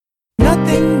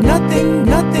nothing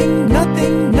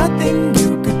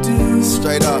you could do.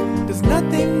 Straight up. There's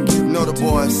nothing you Know the could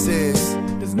boy do. says.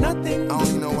 There's nothing. I don't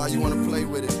even know why you want to play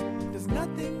with it. There's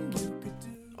nothing you could do.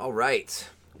 All right,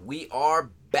 we are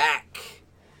back.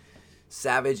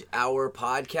 Savage Hour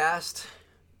Podcast.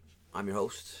 I'm your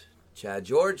host, Chad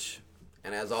George,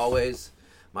 and as always,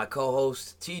 my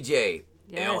co-host, TJ.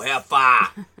 Yes.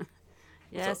 LFA.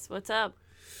 Yes, what's up?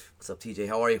 What's up, TJ?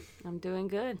 How are you? I'm doing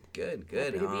good. Good.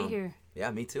 Happy to be here.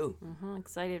 Yeah, me too.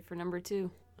 Excited for number 2.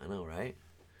 I know, right?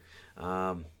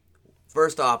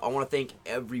 First off, I want to thank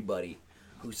everybody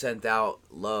who sent out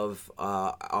love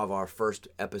of our first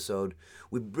episode.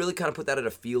 We really kind of put that at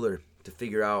a feeler to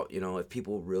figure out, if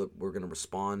people really were going to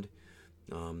respond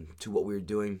to what we were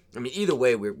doing. I mean, either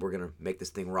way, we're going to make this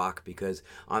thing rock because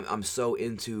I'm so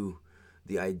into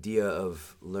the idea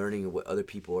of learning what other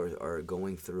people are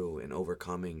going through and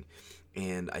overcoming.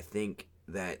 And I think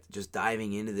that just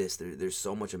diving into this, there's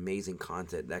so much amazing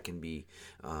content that can be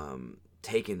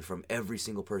taken from every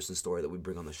single person's story that we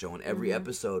bring on the show. And every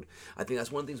episode, I think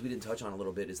that's one of the things we didn't touch on a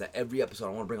little bit, is that every episode I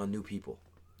want to bring on new people.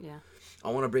 Yeah.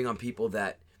 I want to bring on people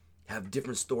that have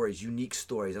different stories, unique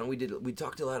stories. I know we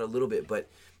talked a little bit, but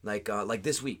like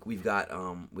this week we've got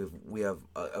we have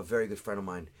a very good friend of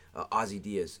mine, Ozzy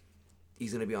Diaz.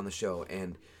 He's gonna be on the show,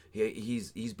 and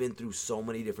he's been through so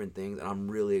many different things, and I'm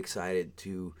really excited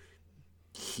to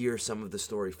hear some of the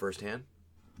story firsthand.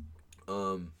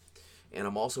 And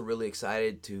I'm also really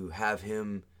excited to have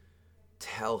him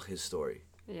tell his story.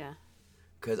 Yeah.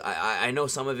 Because I know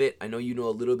some of it, I know you know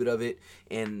a little bit of it,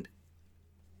 and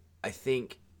I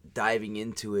think diving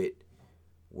into it,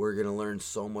 we're going to learn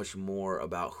so much more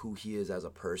about who he is as a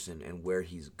person and where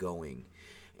he's going.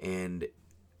 And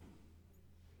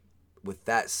with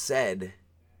that said,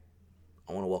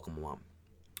 I want to welcome him on.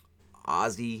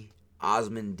 Ozzy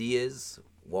Diaz,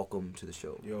 welcome to the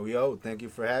show. Yo, thank you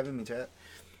for having me, Chad.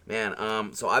 Man,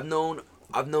 so I've known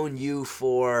you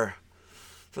for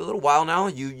a little while now.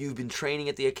 You've been training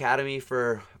at the academy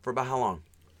for about how long?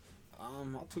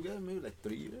 Altogether, maybe like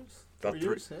 3 years.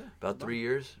 About 3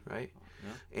 years, right?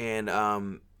 Yeah. And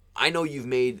I know you've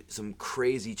made some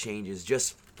crazy changes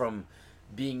just from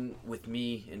being with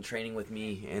me and training with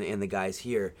me and the guys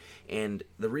here. And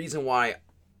the reason why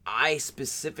I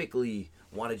specifically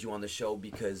wanted you on the show,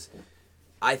 because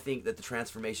I think that the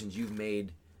transformations you've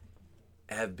made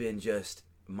have been just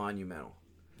monumental.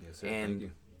 Yes, sir. And thank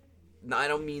you. no, I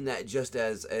don't mean that just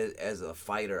as a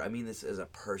fighter. I mean this as a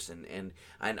person. And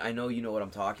I know you know what I'm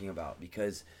talking about,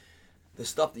 because the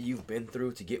stuff that you've been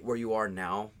through to get where you are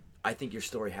now, I think your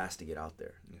story has to get out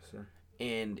there. Yes, sir.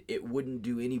 And it wouldn't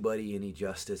do anybody any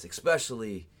justice,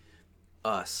 especially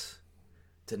us,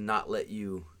 to not let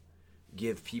you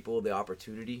give people the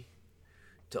opportunity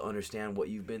to understand what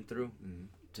you've been through,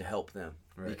 to help them.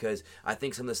 Right. Because I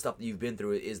think some of the stuff that you've been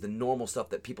through is the normal stuff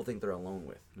that people think they're alone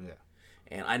with. Yeah.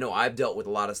 And I know I've dealt with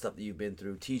a lot of stuff that you've been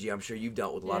through. TJ, I'm sure you've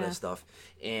dealt with a lot of Yeah. stuff.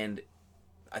 And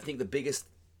I think the biggest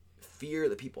fear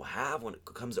that people have when it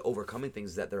comes to overcoming things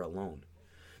is that they're alone.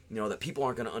 That people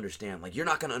aren't going to understand. Like, you're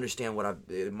not going to understand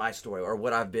my story or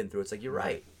what I've been through. It's like, you're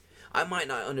right. I might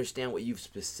not understand what you've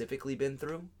specifically been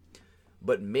through,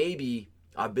 but maybe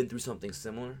I've been through something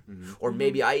similar. Or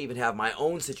maybe I even have my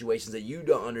own situations that you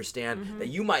don't understand, that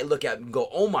you might look at and go,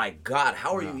 oh my God,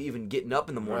 how are you even getting up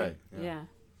in the morning? Right. Yeah.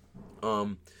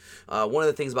 One of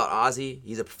the things about Ozzy,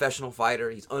 he's a professional fighter.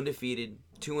 He's undefeated,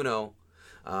 2-0.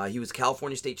 He was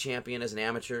California state champion as an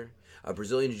amateur, a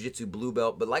Brazilian Jiu-Jitsu blue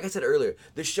belt. But like I said earlier,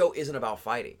 this show isn't about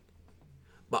fighting.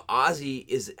 But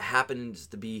Ozzy happens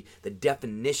to be the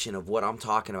definition of what I'm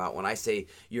talking about when I say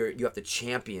you have to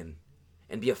champion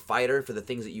and be a fighter for the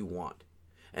things that you want.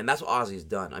 And that's what Ozzy's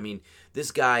done. I mean, this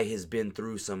guy has been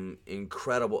through some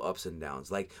incredible ups and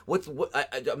downs. Like, I'm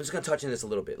just going to touch on this a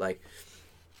little bit. Like,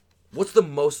 what's the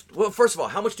most... Well, first of all,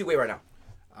 how much do you weigh right now?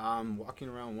 I'm walking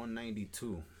around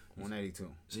 192. 182.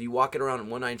 So you walking around in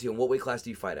 192, and what weight class do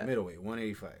you fight at? Middleweight,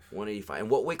 185. 185. And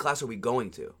what weight class are we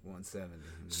going to? 170.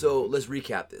 So let's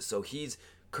recap this. So he's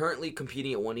currently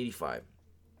competing at 185.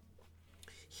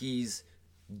 He's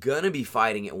going to be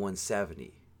fighting at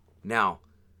 170. Now,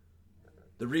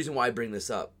 the reason why I bring this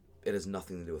up, it has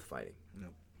nothing to do with fighting.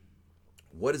 Nope.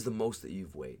 What is the most that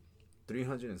you've weighed?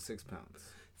 306 pounds.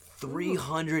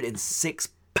 306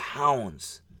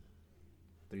 pounds.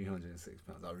 306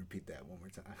 pounds. I'll repeat that one more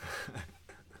time.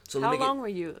 So How long were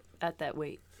you at that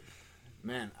weight?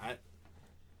 Man, I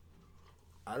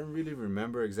don't really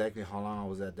remember exactly how long I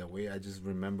was at that weight. I just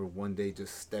remember one day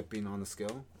just stepping on the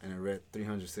scale and I read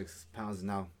 306 pounds.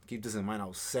 Now, keep this in mind, I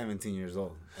was 17 years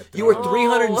old. You were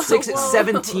 306 at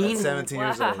 17? 17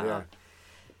 years old, Wow. yeah.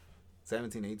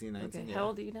 17, 18, 19, Okay, yeah. how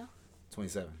old are you now?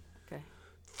 27. Okay.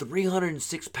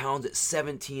 306 pounds at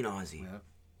 17, Ozzy. Yeah.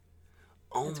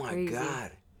 Oh That's my crazy.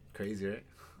 God. Crazy, right?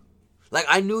 Like,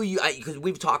 I knew you, because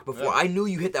we've talked before. Yeah. I knew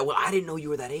you hit that. Well, I didn't know you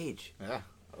were that age. Yeah.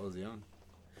 I was young.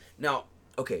 Now,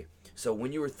 okay, so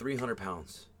when you were 300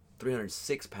 pounds,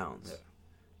 306 pounds. Yeah.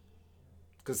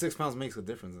 Because 6 pounds makes a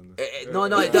difference in this. No,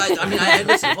 it does. I mean,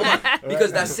 listen, hold on.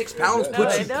 Because that 6 pounds No,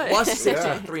 puts it you does. plus 6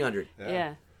 Yeah. to 300.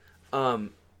 Yeah.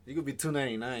 You could be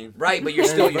 299. Right, but you're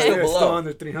still You're below. still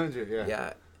under 300. Yeah.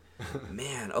 Yeah.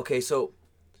 Man, okay, so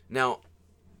now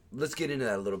let's get into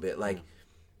that a little bit. Like,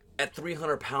 at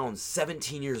 300 pounds,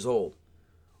 17 years old,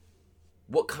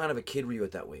 what kind of a kid were you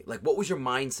at that weight? Like, what was your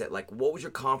mindset? Like, what was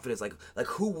your confidence? Like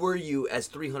who were you as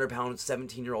 300 pound,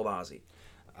 17-year-old Ozzy?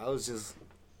 I was just,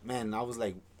 man, I was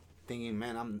like thinking,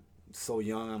 man, I'm so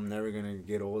young. I'm never going to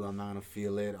get old. I'm not going to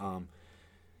feel it.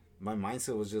 My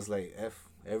mindset was just like, F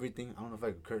everything. I don't know if I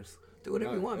could curse. Do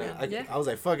whatever you want, man. I was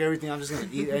like, fuck everything. I'm just going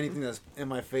to eat anything that's in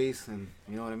my face and,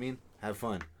 you know what I mean? Have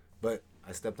fun. But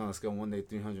I stepped on a scale one day,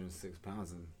 306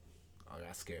 pounds, and I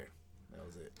got scared. That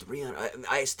was it. 300.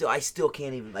 I still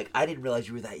can't even, like, I didn't realize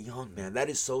you were that young, man. That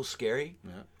is so scary.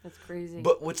 Yeah. That's crazy.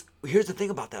 But here's the thing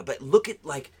about that. But look at,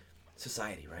 like,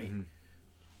 society, right?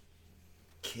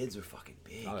 Kids are fucking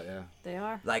big. Oh, yeah. They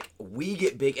are. Like, we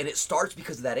get big, and it starts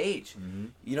because of that age.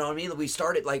 You know what I mean? We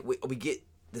started, like, we get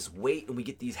this weight, and we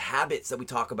get these habits that we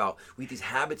talk about. We get these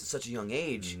habits at such a young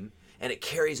age, and it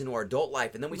carries into our adult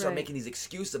life. And then we start Right. making these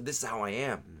excuses of, this is how I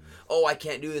am. Oh, I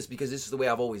can't do this because this is the way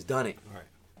I've always done it. All right.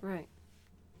 Right.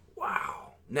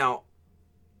 Wow. Now,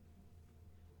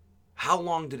 how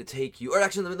long did it take you? Or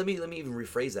actually, let me even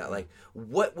rephrase that. Like,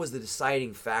 what was the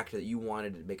deciding factor that you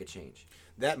wanted to make a change?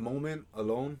 That moment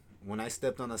alone, when I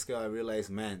stepped on the scale, I realized,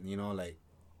 man, you know, like,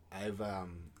 I've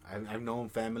known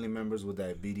family members with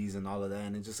diabetes and all of that,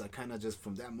 and it just, I kind of just,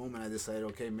 from that moment, I decided,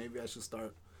 okay, maybe I should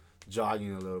start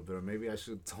jogging a little bit, or maybe I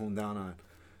should tone down on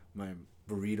my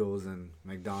burritos and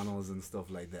McDonald's and stuff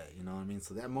like that, you know what I mean?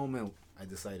 So that moment, I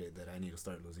decided that I need to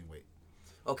start losing weight.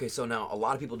 Okay, so now a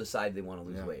lot of people decide they want to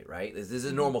lose Yeah. weight, right? This is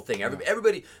a normal thing.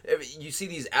 Everybody, you see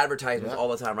these advertisements Yeah. all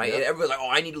the time, right? Yeah. And everybody's like, oh,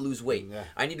 I need to lose weight. Yeah.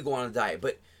 I need to go on a diet.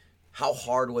 But how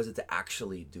hard was it to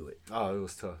actually do it? Oh, it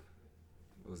was tough.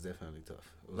 It was definitely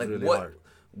tough. It was Like, really what hard.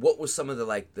 what was some of the,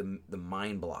 like, the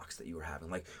mind blocks that you were having?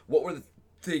 Like, what were the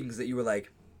things that you were,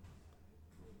 like,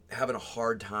 having a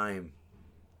hard time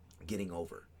getting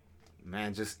over?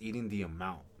 Man, just eating the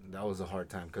amount. That was a hard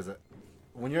time, because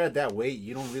when you're at that weight,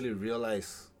 you don't really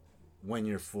realize when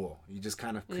you're full. You just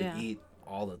kind of could Yeah. eat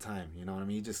all the time, you know what I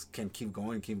mean? You just can keep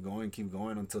going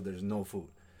until there's no food.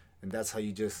 And that's how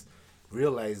you just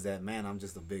realize that, man, I'm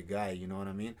just a big guy, you know what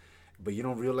I mean? But you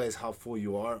don't realize how full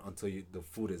you are until the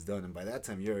food is done. And by that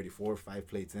time, you're already 4 or 5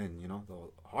 plates in, you know?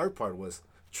 The hard part was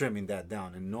trimming that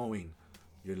down and knowing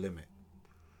your limit.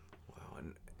 Wow.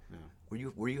 And Yeah.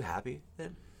 were you happy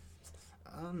then?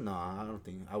 No, I don't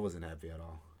think, I wasn't happy at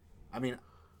all. I mean,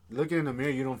 looking in the mirror,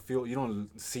 you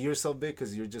don't see yourself big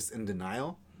because you're just in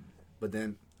denial. But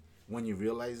then when you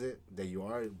realize it, that you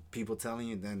are, people telling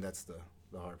you, then that's the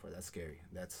hard part. That's scary.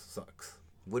 That sucks.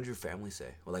 What did your family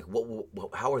say? Or, like,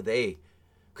 what how are they?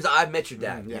 Because I've met your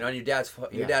dad, Yeah. you know, and your dad's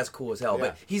Yeah. cool as hell, Yeah.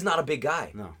 but he's not a big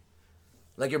guy. No.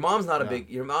 Like, your mom's not Yeah.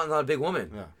 your mom's not a big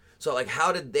woman. Yeah. So, like,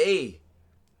 how did they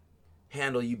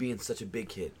handle you being such a big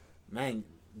kid? Man,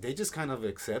 they just kind of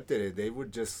accepted it. They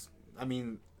would just, I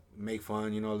mean, make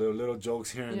fun, you know, little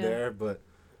jokes here and Yeah. there. But,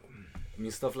 I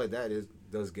mean, stuff like that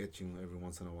does get you every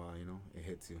once in a while, you know? It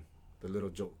hits you. The little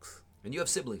jokes. And you have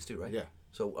siblings too, right? Yeah.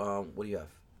 So, what do you have?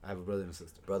 I have a brother and a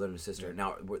sister. Brother and a sister. Yeah.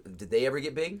 Now, did they ever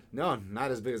get big? No, not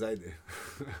as big as I did.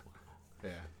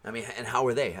 Yeah. I mean, and how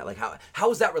were they? Like, how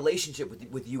was that relationship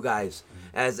with you guys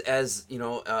as you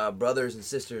know, brothers and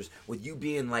sisters, with you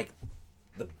being like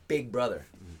the big brother?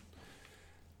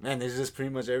 Man, it's just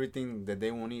pretty much everything that they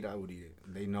won't eat, I would eat it.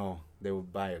 They know they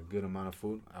would buy a good amount of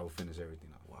food, I would finish everything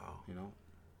up. Wow. You know?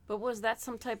 But was that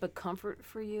some type of comfort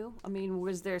for you? I mean,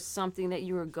 was there something that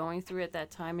you were going through at that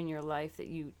time in your life that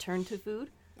you turned to food?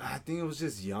 I think it was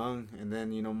just young, and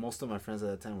then, you know, most of my friends at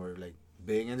that time were, like,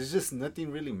 big, and it's just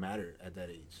nothing really mattered at that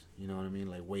age. You know what I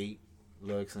mean? Like, weight,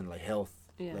 looks, and, like, health.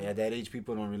 Yeah. Like, at that age,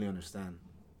 people don't really understand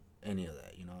any of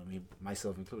that, you know what I mean?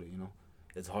 Myself included, you know?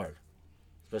 It's hard.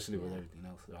 Especially with Yeah. everything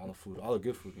else. All the food, all the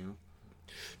good food, you know?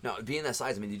 Now, being that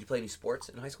size, I mean, did you play any sports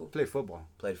in high school? Play football.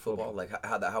 Played football. Like,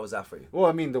 how was that for you? Well,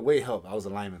 I mean, the weight helped. I was a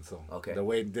lineman, so Okay. the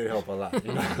weight did help a lot.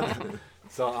 You know?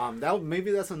 So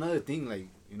maybe that's another thing, like,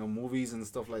 you know, movies and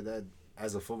stuff like that.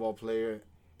 As a football player,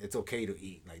 it's okay to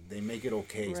eat. Like, they make it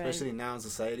okay, Right. especially now in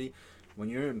society. When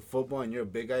you're in football and you're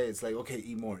a big guy, it's like, okay,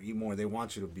 eat more. They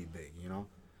want you to be big, you know?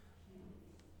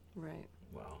 Right.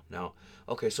 Wow. Now,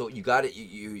 Okay, so you got it.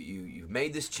 You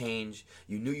made this change.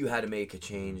 You knew you had to make a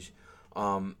change.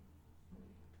 When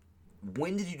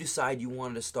did you decide you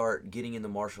wanted to start getting into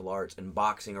martial arts and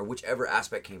boxing, or whichever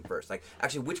aspect came first? Like,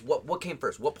 actually, what came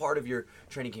first? What part of your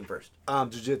training came first?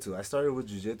 Jiu-jitsu. I started with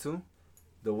jiu-jitsu.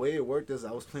 The way it worked is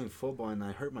I was playing football and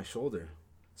I hurt my shoulder.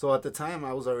 So at the time,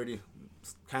 I was already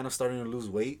kind of starting to lose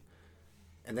weight.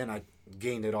 And then I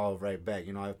gained it all right back.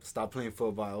 You know, I stopped playing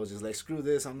football. I was just like, screw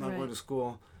this. I'm not going to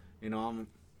school. You know, I'm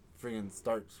freaking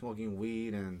start smoking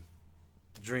weed and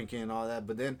drinking and all that.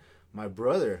 But then my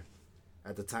brother,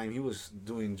 at the time, he was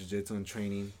doing jiu-jitsu and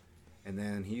training. And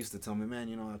then he used to tell me, man,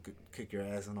 you know, I could kick your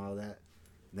ass and all that.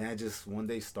 Then I just one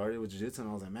day started with jiu-jitsu and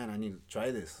I was like, man, I need to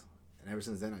try this. And ever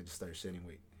since then, I just started shedding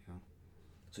weight. You know?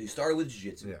 So you started with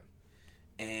jiu-jitsu. Yeah.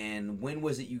 And when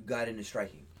was it you got into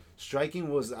striking? Striking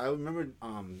was, I remember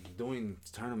doing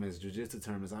tournaments, jiu-jitsu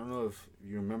tournaments. I don't know if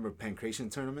you remember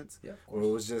pancration tournaments. Yeah, of where it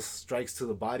was just strikes to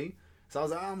the body. So I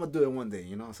was like, I'm going to do it one day,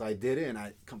 you know. So I did it, and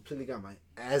I completely got my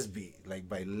ass beat, like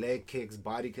by leg kicks,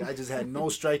 body kicks. I just had no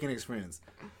striking experience.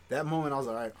 That moment, I was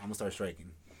like, all right, I'm going to start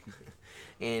striking.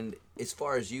 And as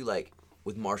far as you, like,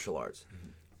 with martial arts,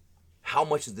 how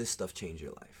much does this stuff change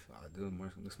your life? Dude,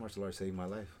 this martial art saved my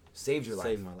life. Saved your life?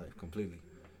 Saved my life completely.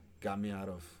 Got me out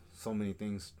of so many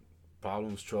things.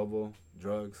 Problems, trouble,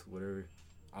 drugs, whatever,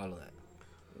 all of that.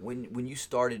 When you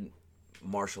started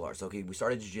martial arts, okay, we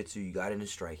started jiu-jitsu, you got into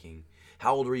striking.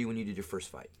 How old were you when you did your first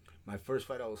fight? My first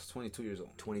fight, I was 22 years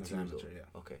old. 22 years old. Yeah.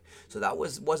 Okay. So that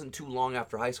wasn't too long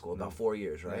after high school, about 4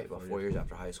 years, right? Yeah, about 4 years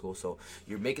after high school. So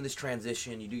you're making this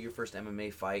transition, you do your first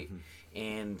MMA fight,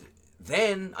 and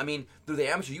then, I mean, through the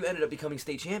amateur, you ended up becoming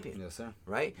state champion. Yes, sir.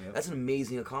 Right? Yep. That's an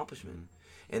amazing accomplishment.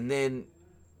 And then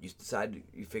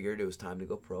you figured it was time to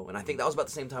go pro. And I think that was about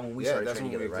the same time when we started that's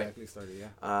training when together, we right? exactly started,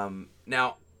 yeah.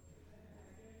 Now,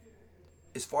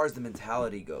 as far as the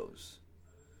mentality goes,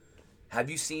 have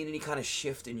you seen any kind of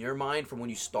shift in your mind from when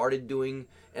you started doing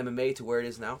MMA to where it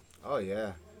is now? Oh,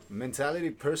 yeah.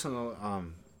 Mentality, personal,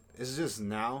 it's just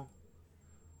now,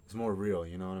 it's more real,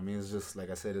 you know what I mean? It's just, like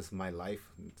I said, it's my life.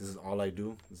 This is all I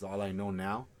do. This is all I know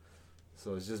now.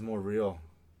 So it's just more real.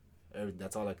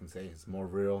 That's all I can say. It's more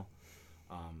real.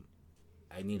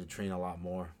 I need to train a lot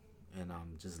more and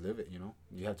just live it, you know?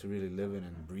 You have to really live it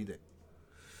and breathe it.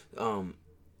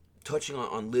 Touching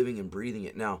on living and breathing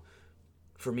it. Now,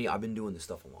 for me, I've been doing this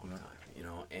stuff a long time, you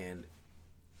know, and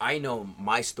I know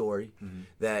my story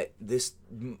that this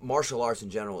martial arts in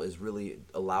general has really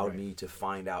allowed me to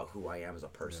find out who I am as a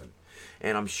person.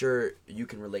 And I'm sure you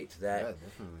can relate to that. Yeah,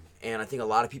 definitely. And I think a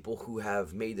lot of people who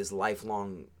have made this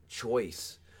lifelong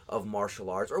choice of martial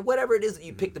arts, or whatever it is that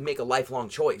you pick to make a lifelong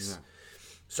choice,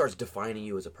 starts defining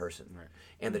you as a person. Right.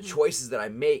 And the choices that I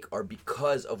make are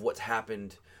because of what's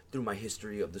happened through my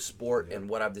history of the sport and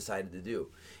what I've decided to do.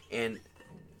 And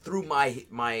through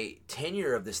my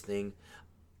tenure of this thing,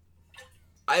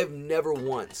 I've never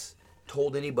once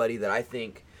told anybody that I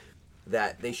think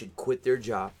that they should quit their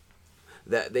job,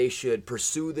 that they should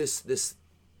pursue this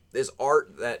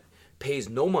art that pays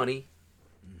no money,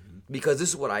 because this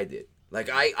is what I did. Like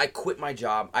I quit my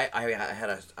job. I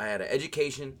had an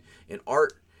education in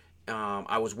art.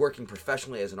 I was working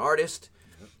professionally as an artist.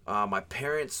 My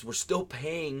parents were still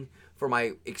paying for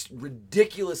my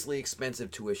ridiculously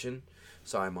expensive tuition.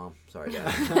 Sorry, Mom. Sorry,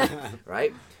 Dad.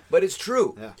 Right? But it's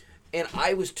true. Yeah. And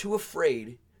I was too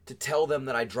afraid to tell them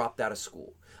that I dropped out of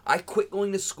school. I quit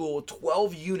going to school with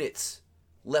 12 units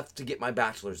left to get my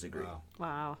bachelor's degree.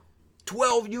 Wow.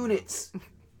 12 units.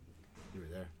 You were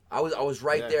there. I was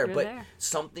right there, You're but there.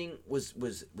 something was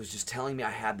just telling me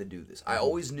I had to do this. I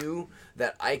always knew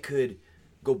that I could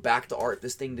go back to art.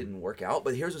 This thing didn't work out,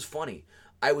 but here's what's funny.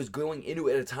 I was going into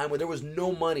it at a time where there was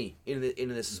no money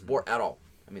into this sport at all.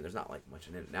 I mean, there's not like much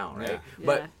in it now, right? Yeah.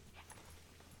 But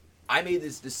I made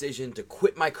this decision to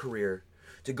quit my career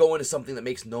to go into something that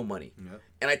makes no money. Yep.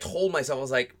 And I told myself, I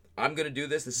was like, I'm going to do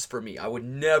this. This is for me. I would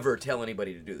never tell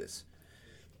anybody to do this.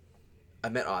 I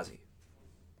met Ozzy.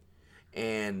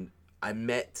 And I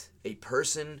met a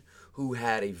person who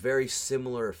had a very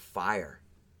similar fire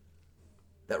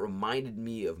that reminded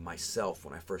me of myself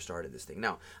when I first started this thing.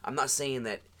 Now, I'm not saying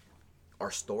that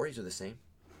our stories are the same,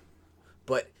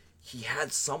 but he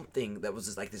had something that was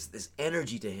just like this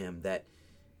energy to him that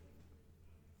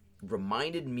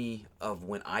reminded me of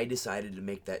when I decided to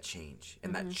make that change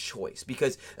and that choice.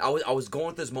 Because I was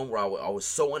going through this moment where I was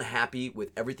so unhappy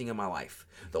with everything in my life.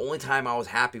 The only time I was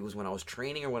happy was when I was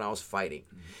training or when I was fighting.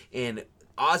 And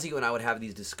Ozzy and I would have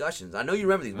these discussions. I know you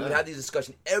remember these. We would have these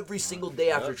discussions every single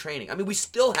day after training. I mean, we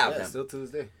still have them. Still to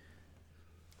this day.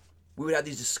 We would have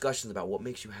these discussions about what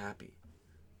makes you happy.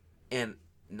 And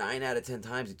 9 out of 10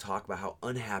 times he talk about how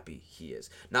unhappy he is.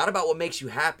 Not about what makes you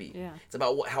happy. Yeah. It's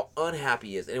about how unhappy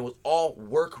he is. And it was all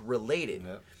work related.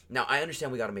 Yep. Now, I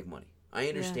understand we got to make money. I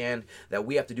understand that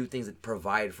we have to do things that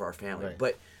provide for our family. Right.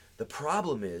 But the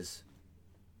problem is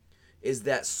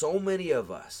that so many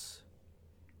of us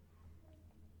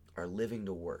are living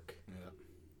to work.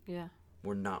 Yeah, Yeah.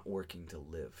 We're not working to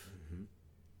live.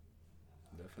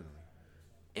 definitely.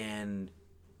 And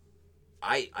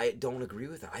I don't agree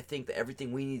with that. I think that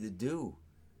everything we need to do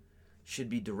should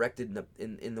be directed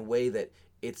in the way that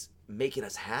it's making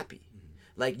us happy.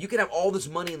 Like, you can have all this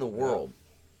money in the world,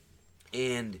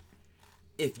 and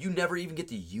if you never even get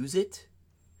to use it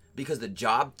because the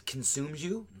job consumes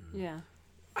you, Yeah.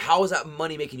 how is that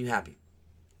money making you happy?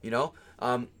 You know?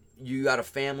 You got a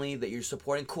family that you're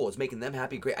supporting, cool, it's making them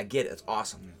happy, great, I get it, it's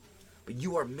awesome. But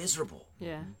you are miserable.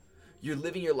 Yeah. You're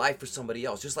living your life for somebody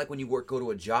else, just like when you go to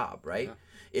a job, right?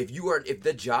 Yeah. If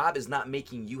the job is not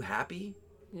making you happy,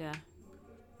 Yeah.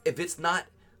 if it's not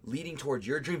leading towards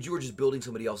your dreams, you are just building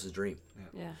somebody else's dream.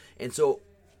 Yeah. And so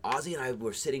Ozzy and I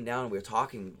were sitting down and we were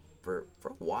talking for a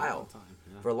while,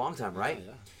 for a long time, right?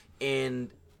 Yeah. And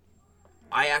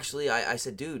I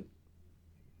said, dude,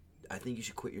 I think you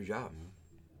should quit your job.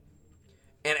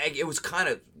 And it was kind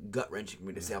of gut wrenching for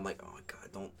me to say. I'm like, oh my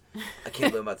God, I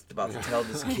can't believe I'm about to tell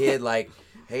this kid, like,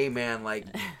 hey man, like,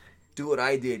 do what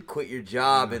I did, quit your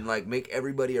job, and like make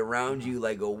everybody around you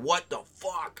like go, what the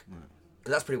fuck?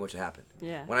 Because that's pretty much what happened.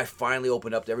 Yeah. When I finally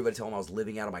opened up to everybody, telling them I was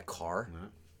living out of my car.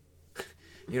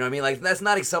 You know what I mean? Like, that's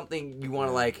not something you want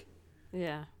to like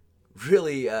Yeah.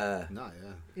 really No, yeah.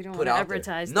 You don't put want to out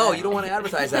advertise there. No, that. you don't want to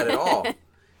advertise that at all.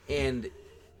 And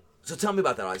so tell me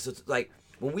about that, Ozzy. So it's like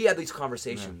when we had these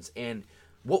conversations, and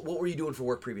what were you doing for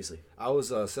work previously? I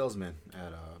was a salesman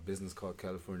at a business called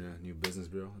California New Business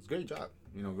Bureau. It's a great job,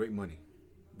 great money.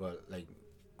 But like,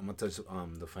 I'm gonna touch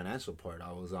the financial part.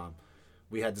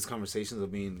 We had these conversations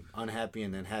of being unhappy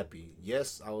and then happy.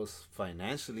 Yes, I was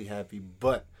financially happy,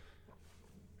 but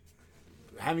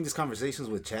having these conversations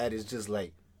with Chad is just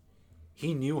like,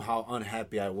 he knew how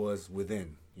unhappy I was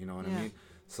within. You know what I mean?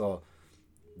 So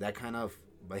that kind of,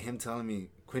 by him telling me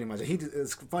quitting my job,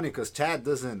 it's funny because Chad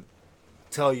doesn't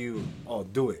tell you, oh,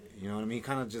 do it. You know what I mean? He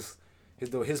kind of just,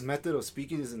 his method of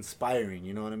speaking is inspiring.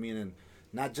 You know what I mean? And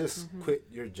not just quit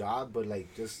your job, but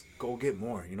like just go get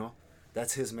more.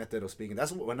 That's his method of speaking.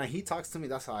 That's when he talks to me.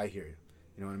 That's how I hear it.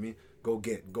 You know what I mean? Go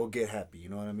get happy. You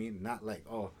know what I mean? Not like,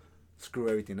 oh, screw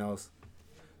everything else.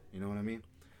 You know what I mean?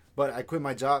 But I quit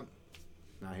my job.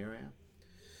 Now here I am.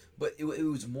 But it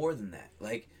was more than that.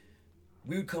 Like,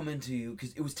 we would come into you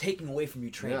because it was taking away from you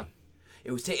training. Yeah.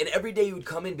 It was and every day you would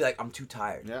come in and be like, I'm too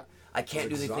tired. Yeah. I can't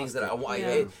do the things that I exhausted. want.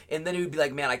 Yeah. And then it would be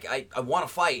like, man, I want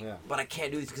to fight, Yeah. but I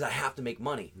can't do this because I have to make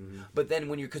money. But then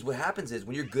because what happens is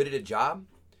when you're good at a job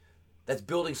that's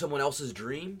building someone else's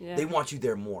dream, they want you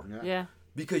there more. Yeah. Yeah.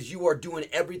 Because you are doing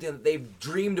everything that they've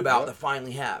dreamed about to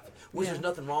finally have. Which Yeah. there's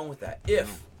nothing wrong with that.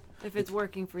 If it's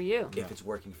working for you. If it's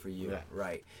working for you, Yeah.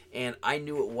 right? And I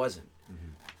knew it wasn't,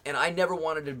 and I never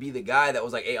wanted to be the guy that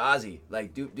was like, "Hey, Ozzy,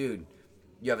 like, dude,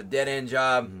 you have a dead end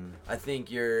job. I think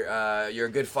you're a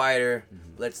good fighter.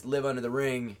 Let's live under the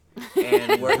ring,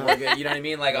 and we're good." You know what I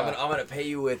mean? Like, I'm gonna pay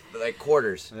you with like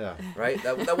quarters, Yeah. right?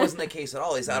 That wasn't the case at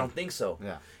all. He said, "I don't think so."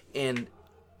 Yeah. And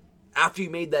after you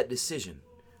made that decision,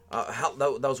 that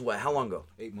was what? How long ago?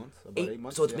 8 months. About 8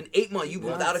 months. So it's been 8 months. You've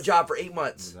been without a job for 8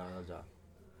 months. Without a job.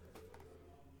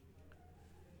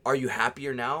 Are you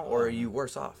happier now, or are you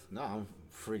worse off? No, I'm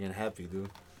freaking happy, dude.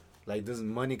 Like, this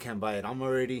money can't buy it. I'm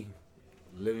already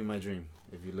living my dream,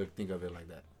 if you think of it like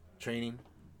that. Training,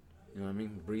 you know what I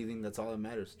mean? Breathing, that's all that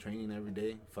matters. Training every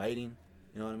day, fighting,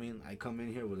 you know what I mean? I come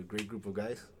in here with a great group of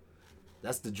guys.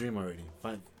 That's the dream already.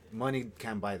 Money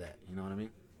can't buy that, you know what I mean?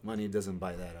 Money doesn't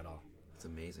buy that at all. It's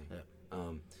amazing. Yeah.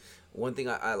 One thing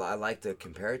I like to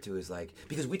compare it to is like,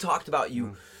 because we talked about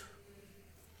you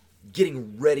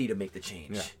getting ready to make the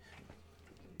change,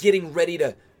 getting ready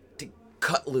to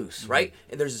cut loose, right?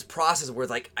 And there's this process where it's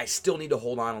like, I still need to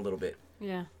hold on a little bit.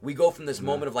 Yeah. We go from this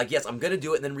moment of like, yes, I'm gonna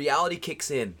do it, and then reality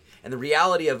kicks in, and the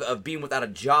reality of being without a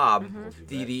job,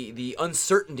 the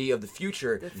uncertainty of the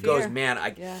future goes, fear. man,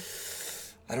 I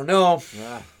don't know.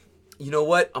 Yeah. You know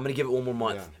what? I'm gonna give it one more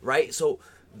month, Yeah. right? So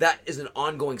that is an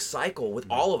ongoing cycle with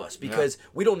all of us because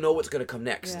we don't know what's gonna come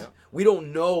next. Yeah. We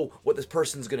don't know what this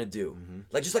person's gonna do.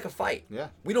 Like, just like a fight. Yeah.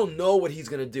 We don't know what he's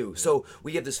gonna do. So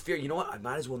we get this fear. You know what? I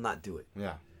might as well not do it.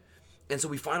 Yeah. And so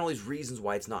we find all these reasons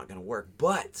why it's not gonna work.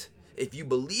 But if you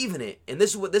believe in it, and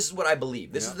this is what I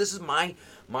believe. This is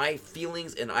my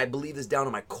feelings, and I believe this down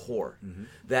to my core.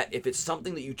 That if it's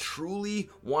something that you truly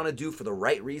want to do for the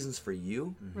right reasons for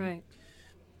you, Right.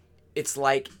 it's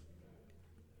like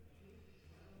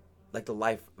like the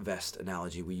life vest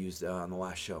analogy we used on the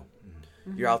last show.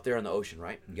 You're out there in the ocean,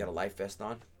 right? You got a life vest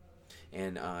on,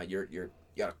 and you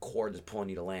got a cord that's pulling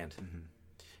you to land,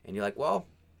 and you're like, well,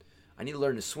 I need to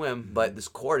learn to swim, but this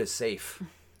cord is safe,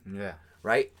 Yeah.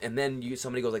 right? And then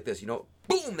somebody goes like this,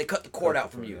 boom, they cut the cord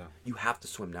out from you. yeah. You have to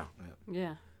swim now.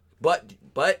 Yeah. But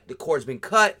the cord's been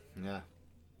cut. Yeah.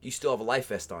 You still have a life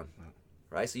vest on,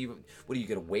 right? So what are you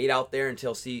gonna wait out there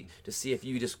to see if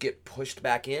you just get pushed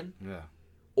back in, Yeah.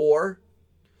 or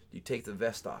you take the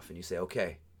vest off and you say,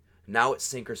 okay, now it's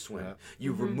sink or swim. Yeah.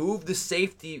 You remove the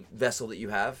safety vessel that you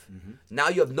have. Now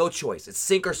you have no choice. It's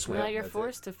sink or swim. Now you're that's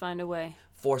forced to find a way.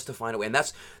 Forced to find a way, and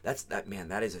that's that man.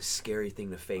 That is a scary thing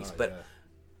to face. But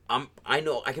yeah. I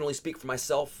know I can only speak for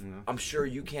myself. I'm sure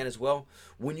you can as well.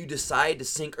 When you decide to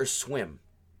sink or swim,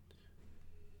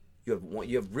 you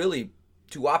have really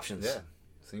two options. Yeah.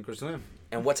 Sink or swim.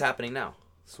 And what's happening now?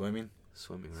 Swimming.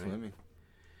 Swimming, right? Swimming.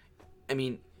 I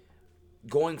mean,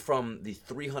 going from the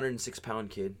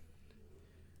 306-pound kid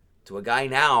to a guy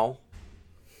now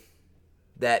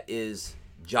that is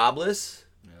jobless,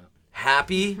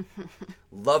 happy,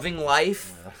 loving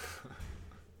life.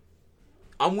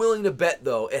 I'm willing to bet,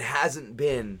 though, it hasn't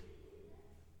been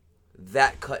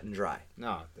that cut and dry.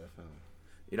 No,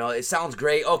 definitely. It sounds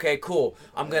great. Okay, cool.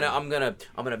 I'm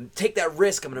gonna take that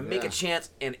risk. I'm gonna make a chance,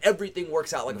 and everything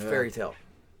works out like a fairy tale.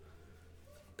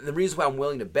 And the reason why I'm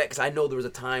willing to bet, because I know there was a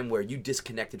time where you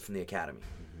disconnected from the academy.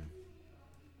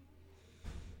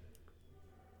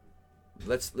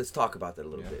 Let's talk about that a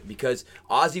little bit, because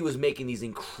Ozzy was making these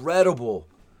incredible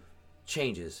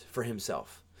changes for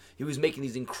himself. He was making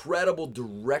these incredible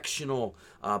directional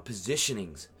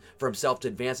positionings for himself to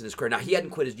advance in his career. Now you hadn't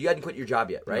quit your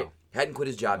job yet, right? No. Hadn't quit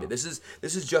his job yet. This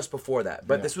is just before that,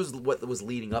 but this was what was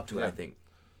leading up to it, I think.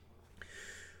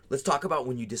 Let's talk about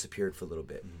when you disappeared for a little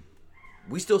bit.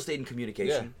 We still stayed in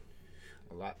communication.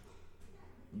 A lot.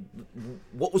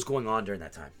 What was going on during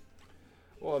that time?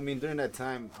 Well, I mean, during that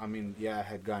time, I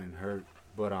had gotten hurt,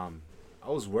 but I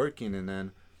was working, and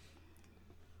then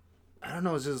I don't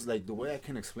know. It's just like the way I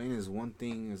can explain it is, one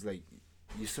thing is like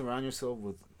you surround yourself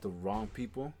with the wrong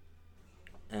people,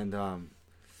 and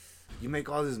you make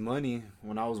all this money.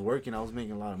 When I was working, I was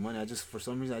making a lot of money. For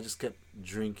some reason, I just kept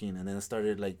drinking, and then I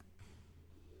started like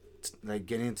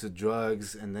getting into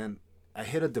drugs, and then I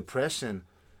hit a depression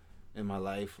in my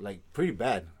life, like pretty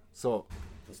bad. So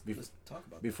Let's talk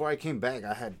about before I came back,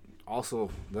 I had also,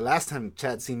 the last time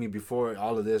Chad seen me before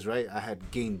all of this, right, I had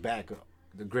gained back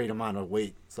the great amount of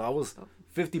weight. So I was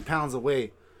 50 pounds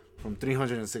away from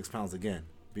 306 pounds again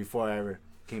before I ever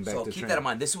came back to train. So keep that in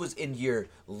mind. This was in your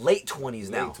late 20s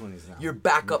now. Late 20s now. You're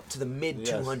back up to the mid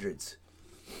 200s.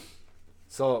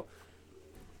 So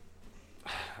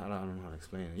I don't know how to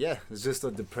explain it. Yeah, it's just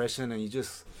a depression, and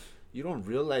you don't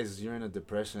realize you're in a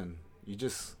depression. You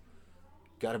just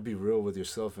gotta be real with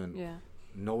yourself and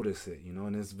notice it,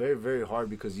 and it's very, very hard,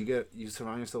 because you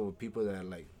surround yourself with people that are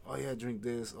like, oh yeah, drink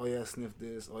this, oh yeah, sniff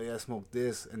this, oh yeah, smoke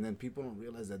this, and then people don't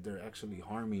realize that they're actually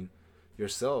harming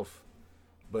yourself.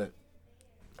 But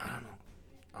I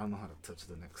don't know how to touch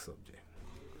the next subject.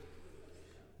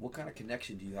 What kind of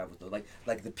connection do you have with those?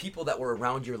 Like the people that were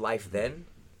around your life then,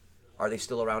 are they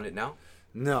still around it now?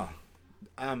 No,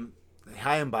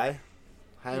 high and by,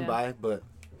 but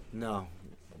no,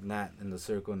 not in the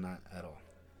circle, not at all.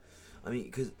 I mean,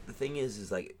 because the thing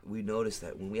is like, we notice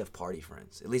that when we have party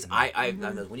friends, at least I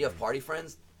when you have party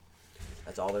friends,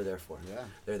 that's all they're there for. Yeah.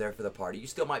 They're there for the party. You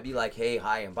still might be like, hey,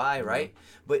 hi and bye, right?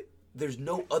 But there's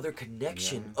no other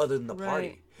connection other than the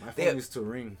party. My phone used to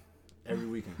ring every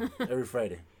weekend, every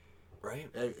Friday. Right?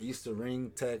 It used to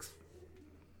ring, text.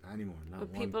 Not anymore.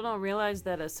 But people don't realize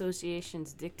that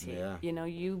associations dictate. Yeah.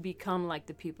 You become like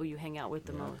the people you hang out with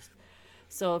the most.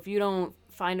 So if you don't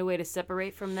find a way to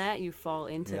separate from that, you fall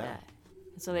into that.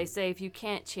 So they say if you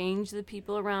can't change the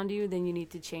people around you, then you need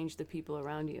to change the people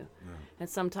around you. Yeah. And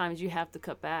sometimes you have to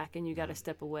cut back and you got to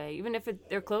step away, even if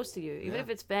they're close to you, even if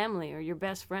it's family or your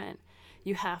best friend.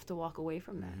 You have to walk away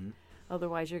from that.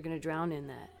 Otherwise, you're going to drown in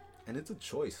that. And it's a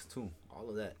choice, too. All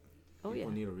of that.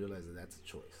 People need to realize that that's a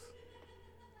choice.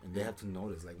 And they have to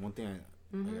notice. Like, one thing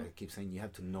I keep saying, you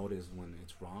have to notice when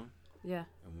it's wrong. Yeah.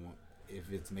 And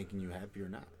if it's making you happy or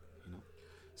not,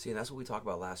 See, and that's what we talked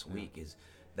about last week, is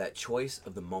that choice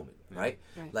of the moment, right?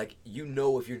 Like,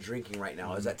 if you're drinking right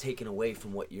now, is that taken away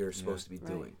from what you're supposed to be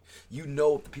doing?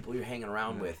 If the people you're hanging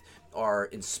around with are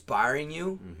inspiring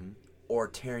you or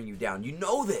tearing you down. You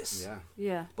know this.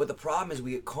 Yeah. But the problem is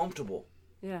we get comfortable.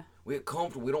 Yeah. We get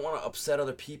comfortable. We don't want to upset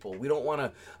other people. We don't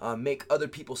want to make other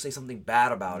people say something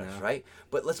bad about us, right?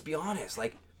 But let's be honest.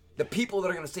 Like, the people that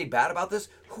are going to say bad about this,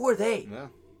 who are they? Yeah.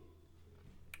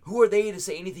 Who are they to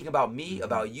say anything about me,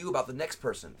 about you, about the next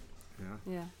person?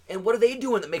 Yeah. And what are they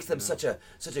doing that makes them such a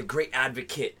great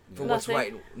advocate for what's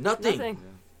Nothing. right? Nothing. Nothing.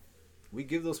 We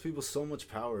give those people so much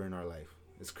power in our life.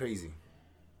 It's crazy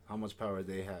how much power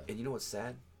they have. And you know what's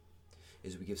sad?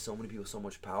 Is we give so many people so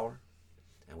much power,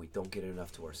 and we don't get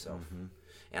enough to ourselves.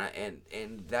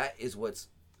 And that is what's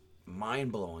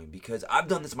mind blowing, because I've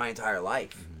done this my entire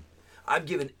life. I've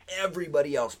given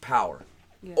everybody else power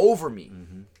over me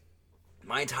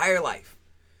my entire life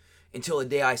until the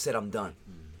day I said I'm done.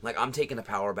 Like, I'm taking the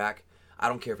power back. I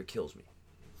don't care if it kills me.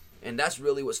 And that's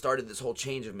really what started this whole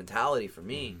change of mentality for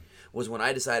me, was when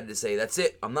I decided to say, that's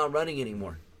it. I'm not running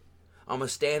anymore. I'm going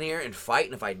to stand here and fight,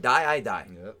 and if I die, I die.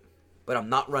 Yep. But I'm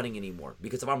not running anymore,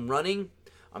 because if I'm running,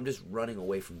 I'm just running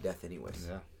away from death anyways.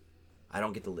 Yeah. I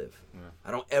don't get to live. Yeah.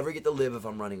 I don't ever get to live if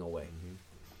I'm running away.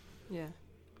 Yeah.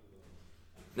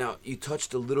 Now, you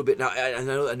touched a little bit. Now, I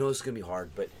know this is going to be hard,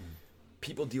 but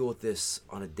people deal with this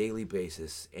on a daily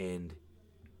basis, and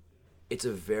it's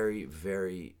a very,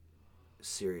 very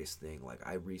serious thing. Like,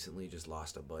 I recently just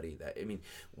lost a buddy that, I mean,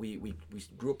 we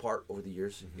grew apart over the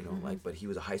years, you know, like, but he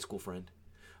was a high school friend.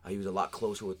 He was a lot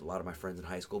closer with a lot of my friends in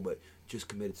high school, but just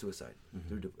committed suicide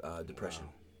through depression.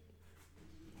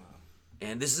 Wow.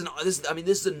 And this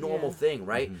is a normal thing,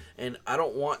 right? And I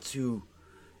don't want to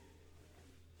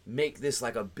make this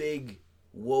like a big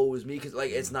woe is me, because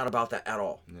like it's not about that at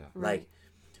all. Yeah. Like,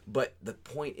 but the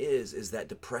point is that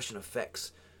depression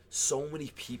affects so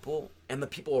many people, and the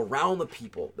people around the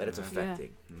people that it's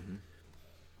affecting.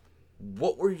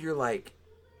 What was your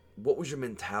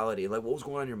mentality? Like, what was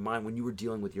going on in your mind when you were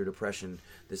dealing with your depression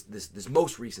this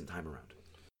most recent time around?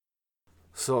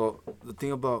 So the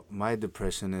thing about my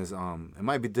depression is, it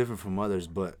might be different from others,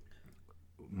 but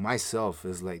myself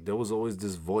is like, there was always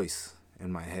this voice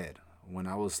in my head when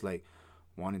I was like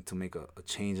wanting to make a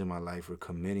change in my life or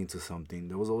committing to something.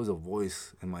 There was always a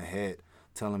voice in my head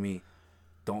telling me,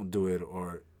 don't do it,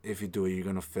 or if you do it, you're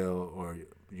gonna fail, or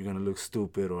you're gonna look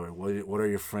stupid, or what are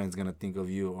your friends gonna think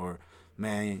of you, or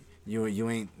man, you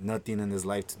ain't nothing in this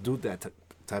life to do that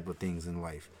type of things in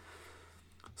life.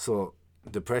 So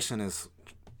depression is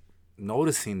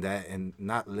noticing that and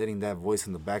not letting that voice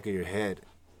in the back of your head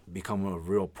become a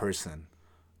real person,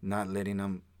 not letting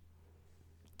them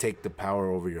take the power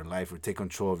over your life or take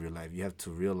control of your life. You have to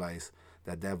realize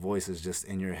that that voice is just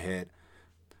in your head.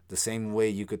 The same way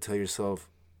you could tell yourself,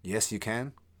 yes, you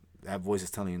can, that voice is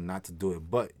telling you not to do it,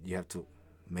 but you have to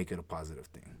make it a positive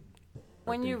thing.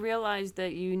 When you realized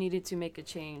that you needed to make a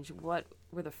change, what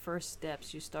were the first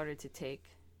steps you started to take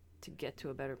to get to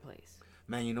a better place?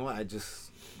 Man, you know what? I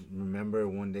just remember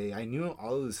one day, I knew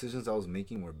all the decisions I was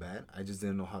making were bad. I just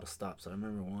didn't know how to stop. So I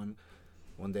remember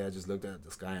one day I just looked at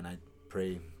the sky and I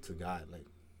prayed to God, like,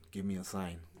 give me a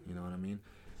sign. You know what I mean?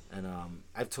 And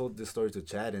I've told this story to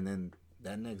Chad, and then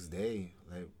that next day,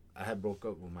 like, I had broke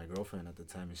up with my girlfriend at the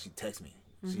time, and she texted me.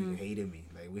 She hated me.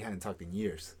 Like, we hadn't talked in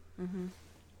years.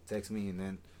 Text me, and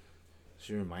then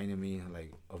she reminded me,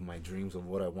 like, of my dreams of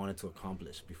what I wanted to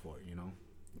accomplish before, you know?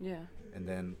 Yeah. And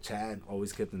then Chad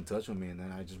always kept in touch with me, and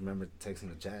then I just remember texting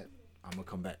the Chad, I'm gonna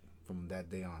come back from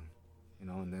that day on, you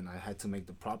know? And then I had to make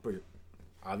the proper,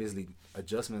 obviously,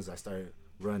 adjustments. I started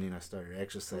running, I started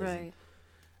exercising. Right.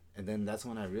 And then that's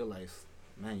when I realized,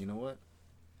 man, you know what?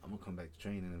 I'm gonna come back to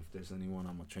train, and if there's anyone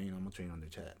I'm gonna train under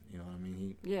Chad. You know what I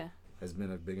mean? He has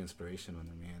been a big inspiration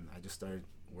under me, and I just started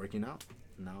working out.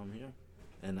 And now I'm here,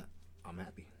 and I'm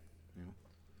happy. You know.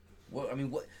 Well, I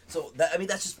mean,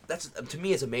 that's to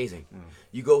me, it's amazing.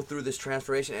 You go through this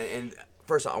transformation, and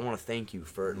first, I want to thank you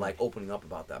for like opening up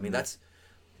about that. I mean, that's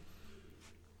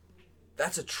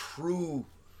a true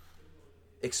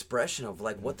expression of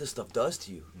like what this stuff does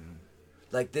to you.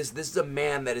 Like this is a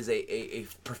man that is a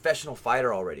professional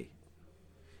fighter already,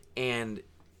 and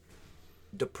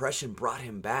depression brought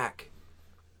him back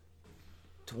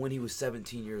to when he was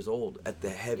 17 years old at the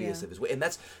heaviest of his weight. And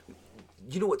that's,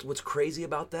 you know what's crazy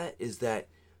about that is that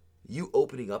you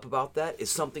opening up about that is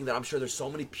something that I'm sure there's so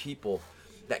many people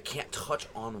that can't touch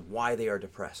on why they are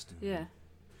depressed. Yeah.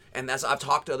 And I've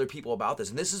talked to other people about this,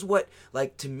 and this is what,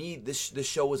 like, to me, this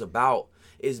show is about,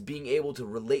 is being able to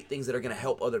relate things that are going to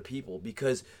help other people,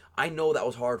 because I know that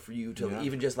was hard for you to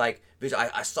even just like,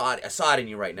 I saw it in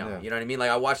you right now. You know what I mean?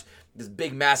 Like, I watched this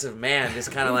big, massive man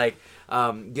just kind of like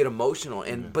get emotional,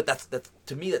 and but that's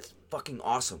to me, that's fucking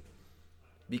awesome,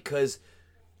 because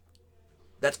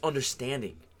that's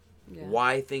understanding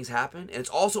why things happen, and it's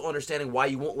also understanding why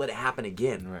you won't let it happen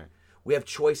again. Right. We have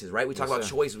choices, right? We talk about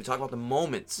choices. We talk about the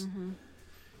moments.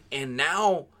 And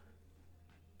now,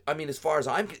 I mean, as far as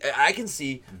I can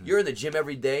see, you're in the gym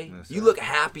every day. Yes, You sir. look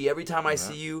happy every time I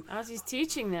see you. Ozzy's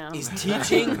teaching now. He's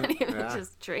teaching. Not even Yeah.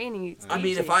 just training. He's I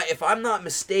mean, teaching. if I'm not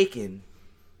mistaken,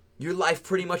 your life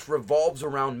pretty much revolves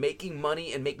around making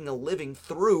money and making a living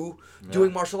through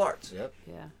doing martial arts. Yep.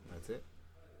 Yeah. That's it.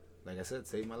 Like I said,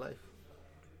 saved my life.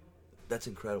 That's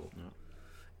incredible.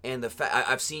 And the fact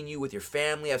I've seen you with your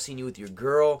family, I've seen you with your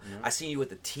girl, I've seen you with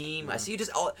the team. I see you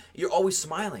you're always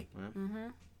smiling. Mm-hmm.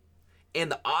 And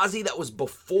the Ozzy that was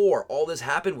before all this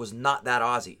happened was not that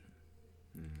Ozzy.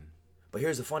 But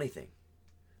here's the funny thing.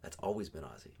 That's always been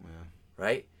Ozzy. Yeah.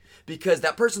 Right? Because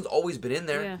that person's always been in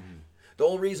there. Yeah. The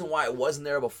only reason why it wasn't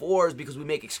there before is because we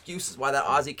make excuses why that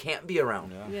Ozzy can't be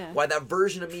around. Yeah. Why that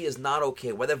version of me is not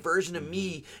okay. Why that version of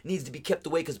me needs to be kept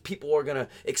away because people are going to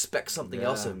expect something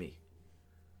else of me.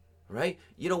 Right?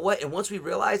 You know what? And once we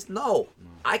realize, no,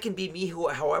 I can be me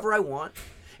however I want.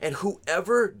 And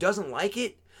whoever doesn't like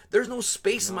it, there's no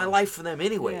space in my life for them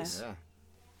anyways. Yeah.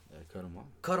 Yeah, cut them off.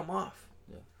 Cut them off.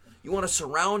 Yeah. You want to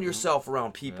surround yourself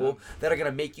around people that are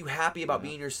going to make you happy about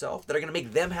being yourself, that are going to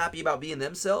make them happy about being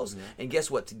themselves. And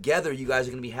guess what? Together, you guys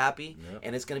are going to be happy,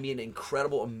 and it's going to be an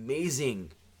incredible,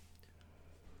 amazing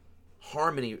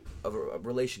harmony of a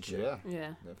relationship. Yeah. Yeah.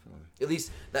 Definitely. At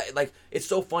least, that, like, it's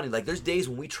so funny. Like, there's days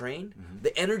when we train,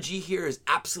 the energy here is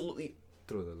absolutely,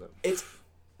 Through the lip. it's,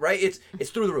 right? It's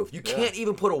through the roof. You can't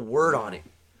even put a word on it.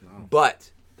 No.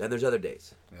 But then there's other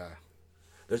days. Yeah.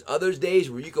 There's other days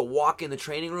where you could walk in the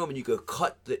training room and you could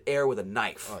cut the air with a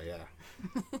knife. Oh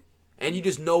yeah. And you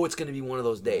just know it's going to be one of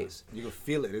those days. You can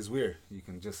feel it. It's weird. You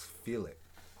can just feel it.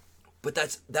 But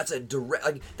that's a direct,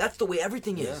 like, that's the way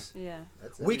everything is. Yeah.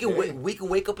 That's We can every day. we can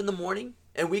wake up in the morning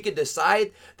and we can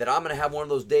decide that I'm going to have one of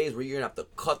those days where you're going to have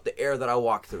to cut the air that I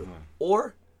walk through.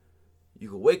 Or you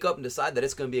can wake up and decide that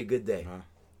it's going to be a good day.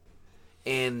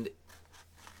 And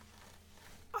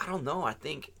I don't know. I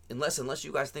think unless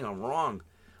you guys think I'm wrong,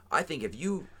 I think if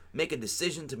you make a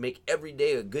decision to make every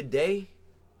day a good day,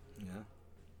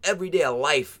 every day of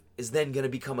life is then going to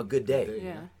become a good day.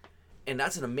 Yeah. And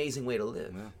that's an amazing way to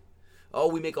live. Yeah. Oh,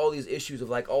 we make all these issues of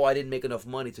like, oh, I didn't make enough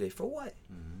money today. For what?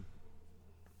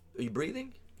 Are you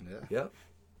breathing? Yeah.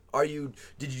 Yep.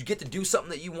 Did you get to do something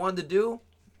that you wanted to do?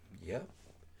 Yep.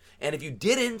 And if you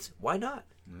didn't, why not?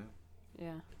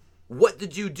 Yeah. What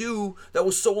did you do that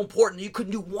was so important that you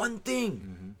couldn't do one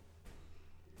thing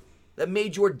that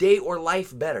made your day or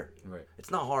life better? Right.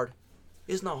 It's not hard.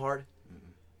 It's not hard.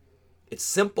 It's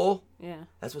simple. Yeah.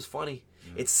 That's what's funny.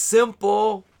 It's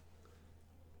simple.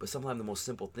 But sometimes the most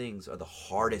simple things are the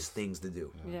hardest things to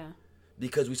do. Yeah.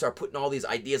 Because we start putting all these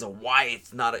ideas of why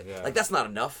it's not like that's not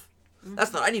enough.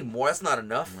 That's not I need more. That's not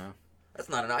enough. No. That's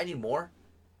not enough. I need more.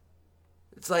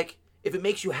 It's like if it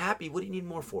makes you happy, what do you need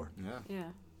more for? Yeah. Yeah.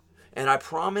 And I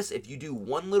promise if you do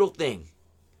one little thing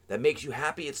that makes you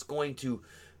happy, it's going to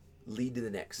lead to the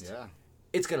next. Yeah.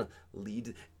 It's going to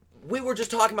lead. We were just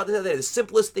talking about this the other day. The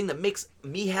simplest thing that makes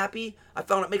me happy, I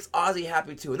found it makes Ozzy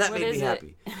happy too. And that What made me is it?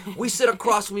 happy. We sit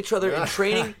across from each other in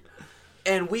training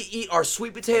and we eat our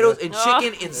sweet potatoes and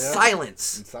chicken in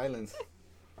silence. In silence.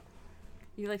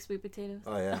 You like sweet potatoes?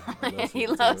 Oh yeah. I love He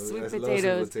sweet loves potatoes. sweet I love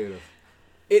potatoes. potatoes.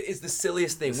 It is the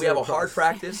silliest thing. We have a hard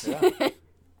practice.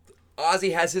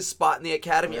 Ozzy has his spot in the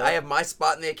academy. I have my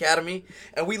spot in the academy.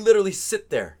 And we literally sit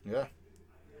there. Yeah.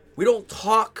 We don't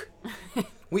talk.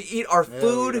 We eat our Yeah,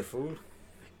 food. we eat food.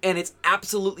 And it's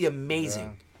absolutely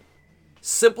amazing. Yeah.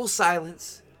 Simple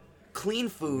silence, clean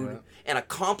food, Yeah. and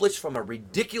accomplished from a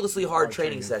ridiculously hard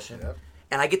training session. Yep.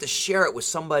 And I get to share it with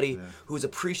somebody who's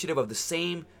appreciative of the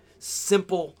same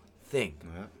simple thing.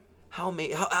 Yeah. How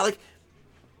like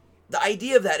the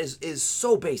idea of that is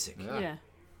so basic. Yeah. Yeah.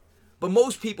 But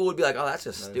most people would be like, "Oh, that's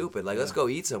just stupid. Like, let's go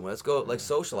eat somewhere. Let's go like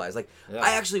socialize." Like, Yeah.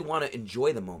 I actually want to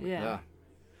enjoy the moment. Yeah. Yeah.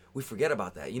 We forget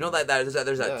about that. You know that there's that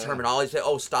Yeah. terminology. Say,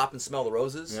 "Oh, stop and smell the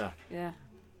roses." Yeah. Yeah.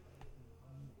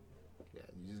 Yeah.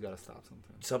 You just gotta stop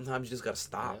sometimes. Sometimes you just gotta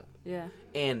stop. Yeah.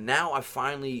 And now I've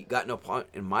finally gotten to a point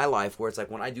in my life where it's like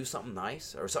when I do something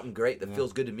nice or something great that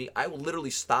feels good to me, I will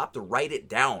literally stop to write it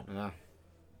down Yeah.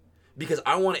 because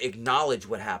I want to acknowledge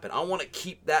what happened. I want to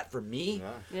keep that for me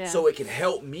Yeah. Yeah. so it can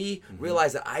help me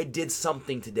realize that I did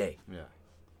something today. Yeah.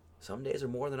 Some days are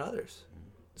more than others.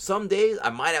 Some days I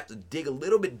might have to dig a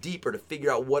little bit deeper to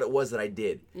figure out what it was that I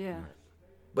did. Yeah.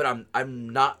 But I'm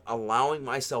not allowing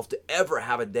myself to ever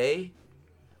have a day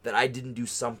that I didn't do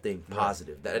something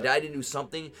positive. That I didn't do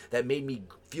something that made me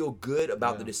feel good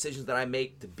about the decisions that I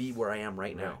make to be where I am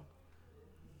right now.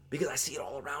 Because I see it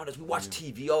all around us. We watch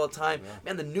TV all the time.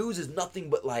 Man, the news is nothing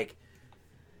but like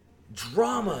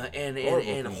drama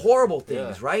and horrible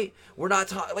things, right? We're not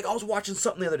talking. Like I was watching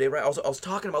something the other day, right? I was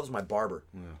talking about this with my barber.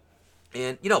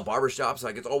 And you know, barbershops,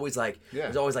 like it's always like Yeah.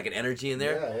 there's always like an energy in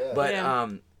there. Yeah, yeah. But Yeah.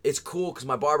 it's cool because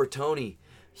my barber Tony,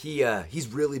 he's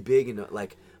really big into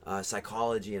like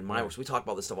psychology and mind work. So we talk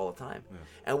about this stuff all the time.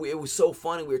 And it was so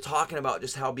funny. We were talking about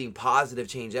just how being positive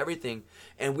changed everything.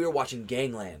 And we were watching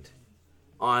Gangland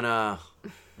on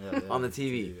on the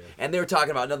TV. Yeah. And they were talking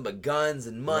about nothing but guns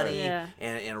and money Yeah.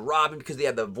 and robbing because they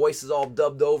had the voices all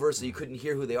dubbed over so you couldn't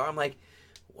hear who they are. I'm like,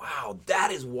 wow,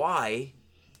 that is why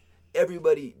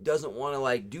everybody doesn't want to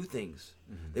like do things.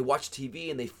 They watch TV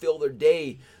and they fill their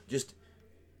day just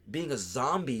being a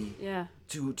zombie Yeah.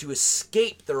 to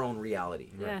escape their own reality.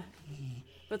 Yeah.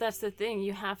 But that's the thing.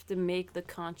 You have to make the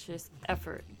conscious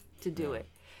effort to do it.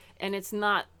 And it's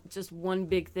not just one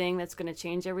big thing that's going to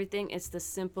change everything. It's the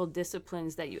simple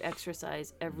disciplines that you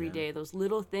exercise every day. Those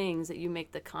little things that you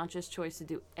make the conscious choice to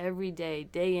do every day,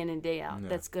 day in and day out.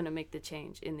 That's going to make the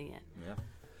change in the end. Yeah.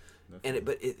 And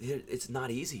it's not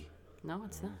easy. No,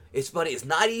 it's not. It's funny. It's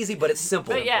not easy, but it's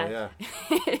simple. But yeah.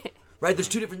 Yeah. Right? There's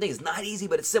two different things. It's not easy,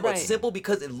 but it's simple. It's Right. simple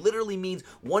because it literally means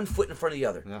one foot in front of the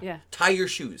other. Yeah. Yeah. Tie your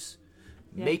shoes.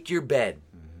 Yeah. Make your bed.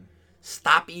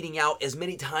 Stop eating out as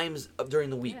many times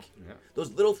during the week. Yeah. Those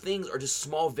little things are just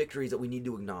small victories that we need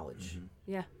to acknowledge.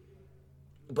 Yeah.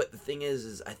 But the thing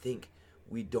is I think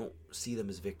we don't see them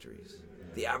as victories.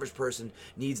 The average person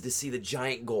needs to see the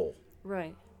giant goal.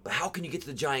 Right. But how can you get to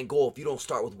the giant goal if you don't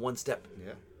start with one step?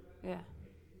 Yeah. Yeah.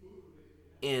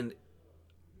 And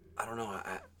I don't know,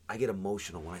 I get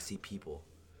emotional when I see people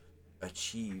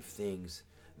achieve things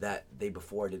that they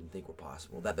before didn't think were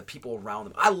possible. That the people around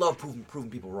them, I love proving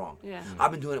people wrong. Yeah.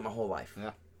 I've been doing it my whole life.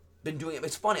 Yeah. Been doing it.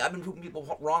 It's funny. I've been proving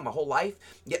people wrong my whole life,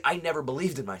 yet I never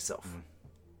believed in myself.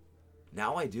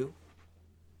 Now I do.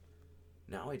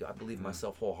 Now I do. I believe in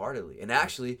myself wholeheartedly. And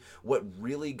actually, what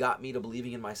really got me to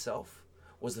believing in myself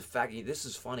was the fact, this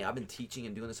is funny, I've been teaching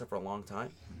and doing this stuff for a long time.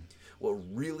 What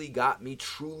really got me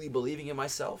truly believing in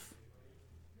myself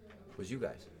was you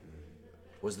guys,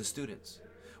 was the students,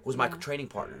 was my training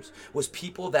partners, was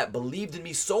people that believed in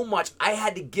me so much I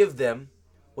had to give them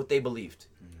what they believed.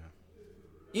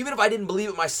 Even if I didn't believe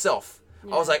it myself,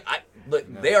 I was like, look,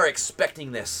 they are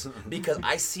expecting this because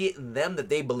I see it in them that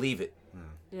they believe it.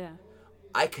 Yeah.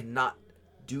 I cannot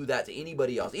do that to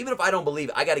anybody else. Even if I don't believe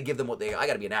it, I got to give them I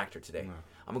got to be an actor today.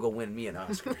 I'm going to go win me an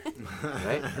Oscar.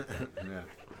 Right? Yeah.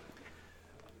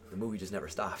 The movie just never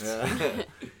stops. Yeah.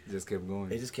 Just kept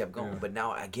going. It just kept going. Yeah. But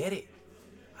now I get it.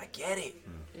 I get it.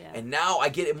 Yeah. And now I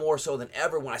get it more so than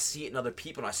ever when I see it in other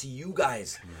people and I see you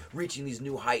guys reaching these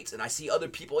new heights and I see other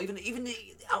people even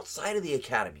outside of the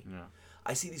academy. Yeah.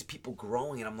 I see these people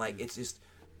growing and I'm like, it's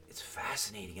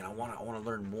fascinating and I want to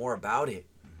learn more about it.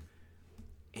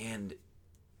 And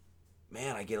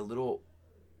man, I get a little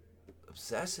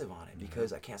obsessive on it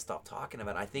because I can't stop talking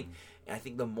about it. I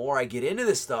think the more I get into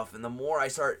this stuff and the more I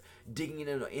start digging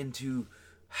into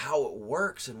how it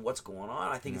works and what's going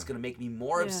on, I think it's going to make me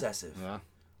more obsessive, Yeah.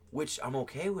 which I'm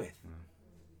okay with.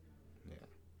 Yeah.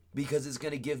 Because it's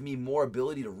going to give me more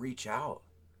ability to reach out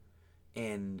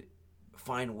and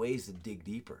find ways to dig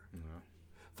deeper.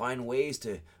 Find ways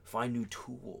to find new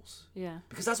tools. Yeah.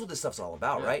 Because that's what this stuff's all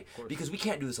about, Yeah, right? of course. Because we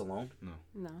can't do this alone.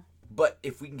 No. But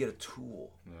if we can get a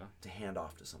tool Yeah. to hand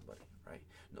off to somebody, right?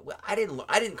 Well, I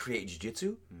didn't create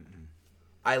jiu-jitsu.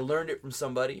 I learned it from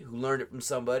somebody who learned it from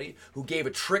somebody who gave a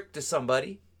trick to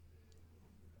somebody.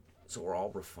 So we're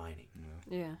all refining.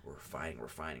 Yeah. We're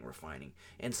refining.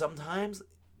 And sometimes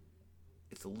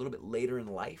it's a little bit later in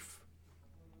life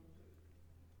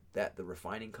that the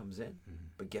refining comes in.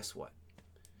 But guess what?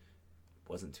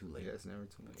 Wasn't too late. Yeah, it's never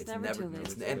too late. It's never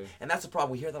too late. And that's the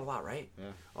problem. We hear that a lot, right? Yeah.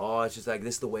 Oh, it's just like,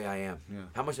 this is the way I am. Yeah.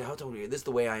 How told you? This is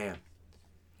the way I am.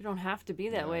 You don't have to be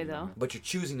that way, though. But you're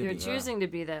choosing to You're be. choosing to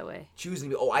be that way. Choosing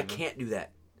to be. Oh, I can't do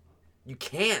that. You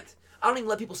can't. I don't even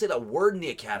let people say that word in the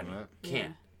academy. Right.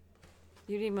 Can't.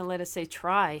 You didn't even let us say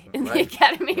try in the Right.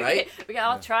 academy. Right. We got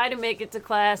all try to make it to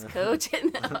class, coach.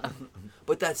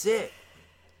 But that's it.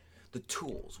 The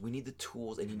tools. We need the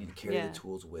tools, and you need to carry Yeah. the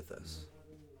tools with us.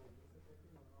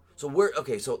 So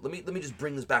So let me just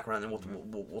bring this back around, and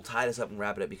we'll tie this up and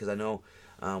wrap it up because I know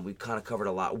we kind of covered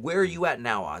a lot. Where are you at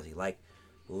now, Ozzy? Like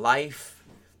life,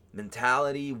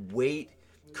 mentality, weight,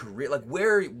 career. Like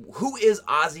who is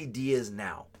Ozzy Diaz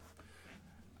now?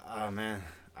 Oh man,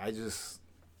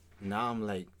 now I'm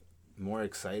like more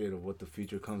excited of what the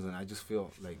future comes, and I just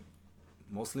feel like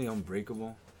mostly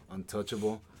unbreakable,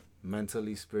 untouchable,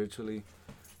 mentally, spiritually,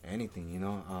 anything,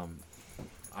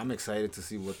 I'm excited to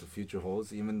see what the future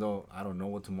holds, even though I don't know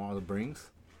what tomorrow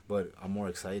brings, but I'm more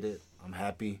excited. I'm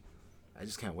happy. I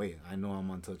just can't wait. I know I'm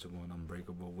untouchable and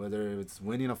unbreakable, whether it's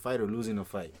winning a fight or losing a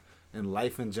fight. In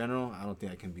life in general, I don't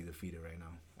think I can be defeated right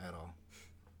now at all.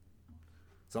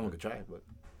 Someone could try it, but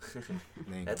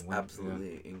they ain't That's gonna win,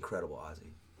 absolutely incredible,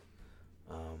 Ozzy.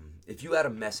 If you had a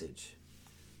message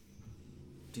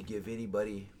to give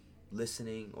anybody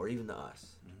listening or even to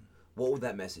us, what would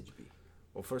that message be?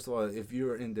 Well, first of all, if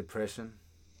you're in depression,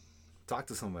 talk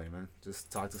to somebody, man.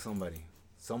 Just talk to somebody.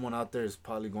 Someone out there is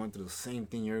probably going through the same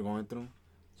thing you're going through.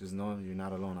 Just know you're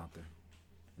not alone out there.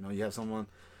 You know, you have someone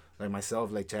like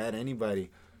myself, like Chad, anybody.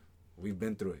 We've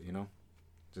been through it, you know.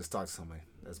 Just talk to somebody.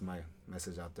 That's my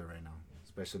message out there right now.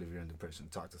 Especially if you're in depression,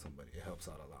 talk to somebody. It helps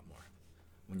out a lot more.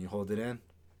 When you hold it in,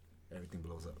 everything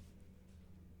blows up.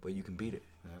 But you can beat it.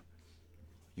 Yeah.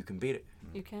 You can beat it.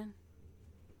 You can.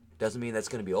 Doesn't mean that's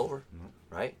going to be over, No.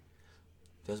 right?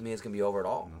 Doesn't mean it's going to be over at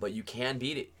all. No. But you can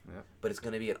beat it. Yeah. But it's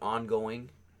going to be an ongoing,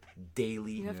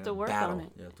 daily You have Yeah. to work battle. on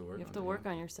it. You have to work You have on to it, work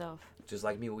yeah. on yourself. Just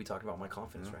like me, when we talked about my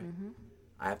confidence, Yeah. right? Mm-hmm.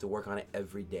 I have to work on it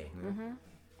every day. Mm-hmm.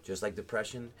 Just like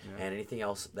depression Yeah. and anything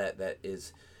else that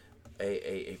is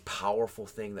a powerful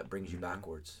thing that brings you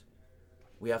backwards.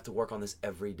 We have to work on this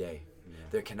every day. Yeah.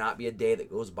 There cannot be a day that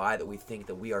goes by that we think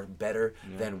that we are better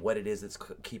Yeah. than what it is that's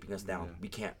keeping us down. Yeah. We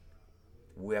can't.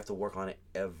 We have to work on it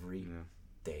every Yeah.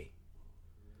 day.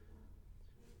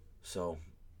 So,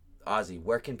 Ozzy,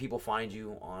 where can people find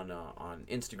you on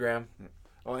Instagram?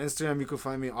 On Instagram, you can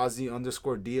find me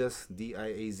Ozzy_Diaz,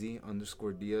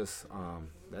 DIAZ_Diaz.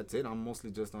 That's it. I'm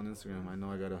mostly just on Instagram. I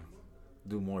know I gotta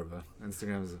do more, but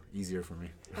Instagram is easier for me.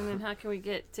 And then how can we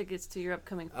get tickets to your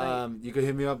upcoming fight? You can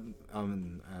hit me up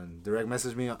and direct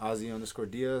message me on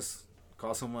Ozzy_Diaz.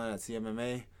 Call someone at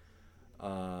CMMA.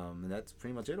 And that's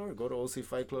pretty much it. Or go to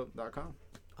OCFightClub.com.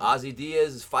 Ozzy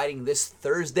Diaz is fighting this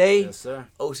Thursday. Yes, sir.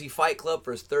 OC Fight Club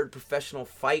for his third professional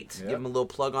fight. Yep. Give him a little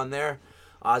plug on there.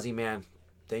 Ozzy, man,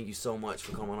 thank you so much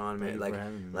for coming on, man. Thank you for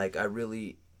having me, man. Like I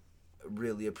really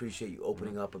appreciate you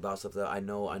opening up about stuff that I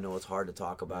know it's hard to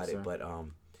talk about Yes, it, sir. but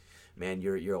man,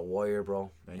 you're a warrior, bro.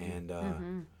 Thank you.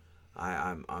 And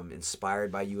I'm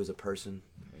inspired by you as a person,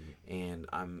 Thank you. and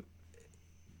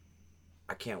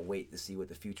I can't wait to see what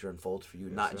the future unfolds for you,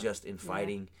 Yes, not sir. just in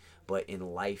fighting, but in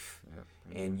life. Yeah,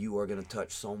 thank And you are gonna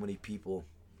touch so many people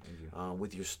Thank you.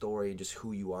 with your story and just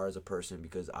who you are as a person.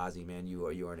 Because Ozzy, man, you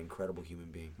are an incredible human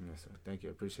being. Yes, sir. Thank you.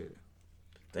 I appreciate it.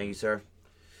 Thank you, sir.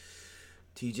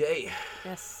 TJ,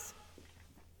 Yes.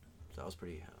 that was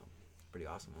pretty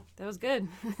awesome. Huh? That was good.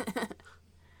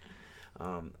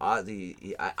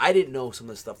 Ozzy, I didn't know some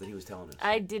of the stuff that he was telling us.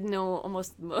 I did know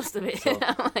almost most of it. So,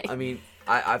 I'm like, I mean,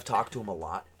 I've talked to him a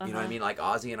lot. You know what I Uh-huh. mean? Like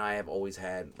Ozzy and I have always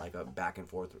had like a back and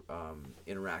forth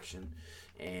interaction,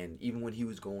 and even when he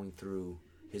was going through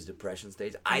his depression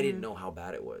stage, I didn't know how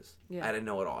bad it was. Yeah. I didn't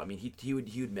know at all. I mean, he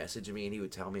would message me and he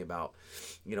would tell me about,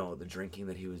 you know, the drinking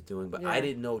that he was doing, but I Yeah.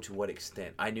 didn't know to what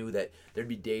extent. I knew that there'd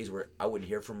be days where I wouldn't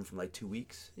hear from him for like 2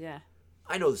 weeks. yeah.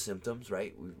 I know the symptoms,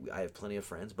 right? I have plenty of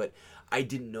friends, but I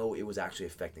didn't know it was actually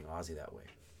affecting Ozzy that way.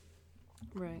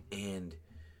 Right. And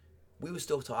we would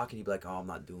still talk, and he'd be like, "Oh, I'm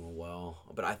not doing well,"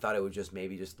 but I thought it was just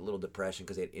maybe just a little depression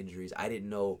because he had injuries. I didn't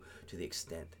know to the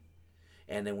extent.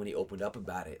 And then when he opened up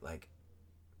about it, like,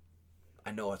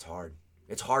 I know it's hard.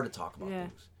 It's hard to talk about Yeah.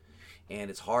 things, and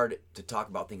it's hard to talk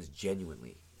about things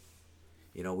genuinely.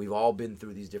 You know, we've all been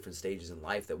through these different stages in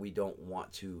life that we don't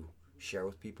want to share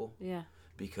with people. Yeah.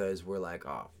 Because we're like,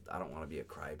 oh, I don't want to be a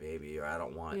crybaby, or I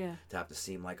don't want Yeah. to have to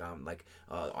seem like I'm like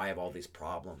I have all these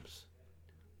problems.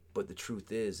 But the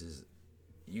truth is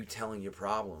you telling your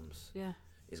problems Yeah.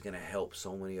 is gonna help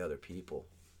so many other people,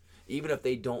 even if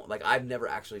they don't. Like, I've never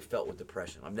actually felt with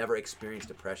depression. I've never experienced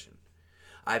depression.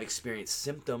 I've experienced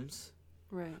symptoms,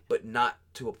 Right. but not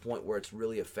to a point where it's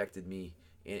really affected me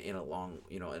in a long,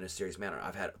 in a serious manner.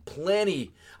 I've had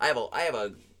plenty. I have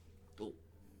a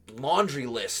laundry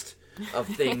list of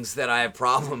things that I have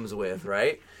problems with,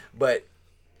 right? But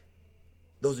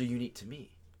those are unique to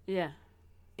me. Yeah.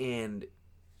 And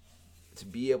to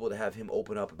be able to have him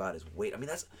open up about his weight, I mean,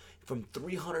 that's from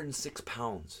 306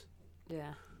 pounds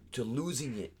Yeah. to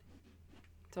losing it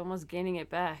It's almost gaining it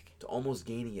back. to almost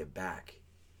gaining it back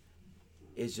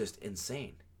is just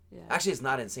insane. Yeah. Actually, it's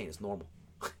not insane. It's normal.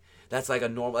 That's like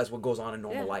that's what goes on in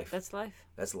normal yeah, life. That's life.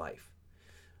 That's life.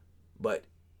 But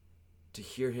to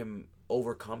hear him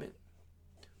overcome it,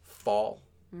 fall,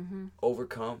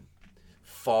 overcome,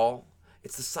 fall,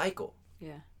 it's the cycle.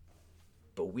 Yeah.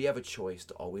 But we have a choice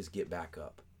to always get back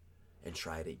up and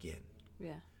try it again.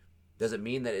 Yeah. Does it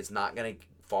mean that it's not going to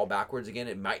fall backwards again?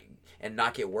 It might, and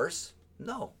not get worse?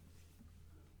 No.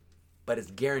 But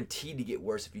it's guaranteed to get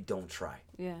worse if you don't try.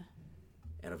 Yeah.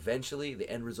 And eventually, the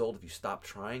end result, if you stop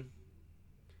trying,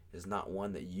 is not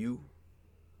one that you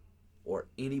or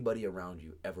anybody around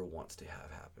you ever wants to have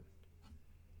happen.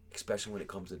 Especially when it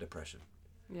comes to depression.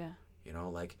 Yeah. You know,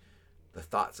 like, the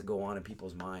thoughts that go on in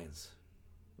people's minds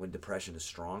when depression is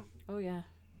strong. Oh yeah.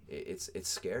 It's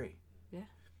scary. Yeah.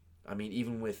 I mean,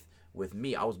 even with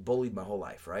me, I was bullied my whole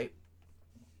life, right?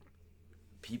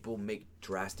 People make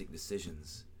drastic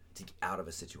decisions to get out of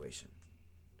a situation,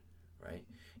 right?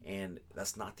 And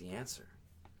that's not the answer.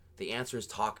 The answer is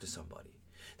talk to somebody.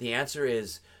 The answer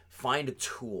is find a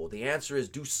tool. The answer is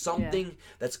do something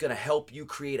that's going to help you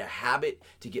create a habit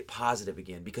to get positive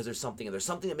again, because there's something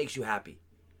that makes you happy.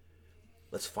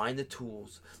 Let's find the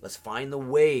tools. Let's find the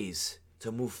ways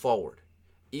to move forward.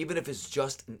 Even if it's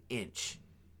just an inch,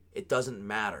 it doesn't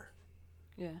matter.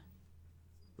 Yeah.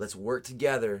 Let's work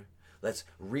together. Let's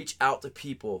reach out to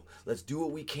people. Let's do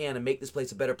what we can to make this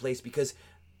place a better place, because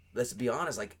let's be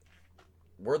honest, like,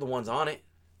 we're the ones on it.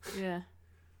 Yeah.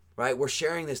 Right? We're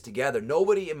sharing this together.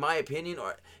 Nobody, in my opinion,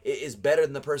 is better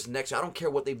than the person next to you. I don't care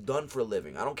what they've done for a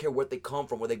living. I don't care where they come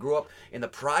from, where they grew up in the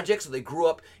projects or they grew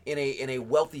up in a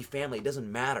wealthy family. It doesn't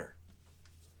matter.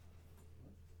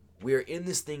 We are in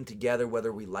this thing together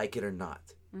whether we like it or not.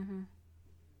 Mm-hmm.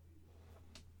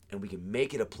 And we can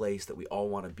make it a place that we all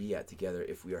want to be at together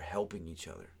if we are helping each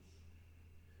other.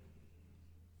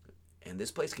 And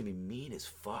this place can be mean as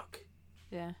fuck.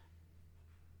 Yeah.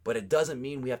 But it doesn't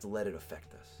mean we have to let it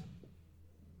affect us.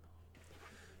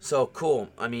 So cool.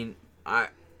 I mean, I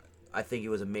think it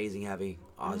was amazing having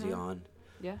Ozzy on.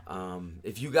 Yeah.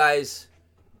 If you guys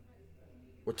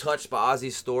were touched by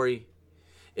Ozzy's story,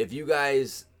 if you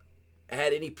guys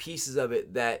had any pieces of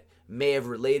it that may have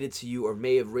related to you or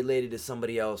may have related to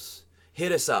somebody else,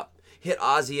 hit us up. Hit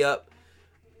Ozzy up.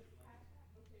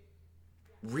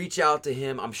 Reach out to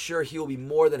him. I'm sure he'll be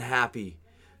more than happy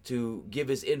to give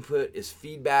his input, his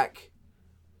feedback.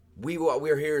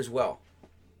 We're here as well.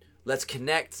 Let's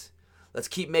connect. Let's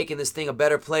keep making this thing a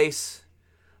better place.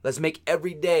 Let's make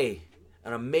every day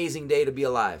an amazing day to be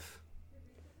alive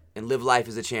and live life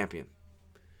as a champion.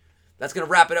 That's going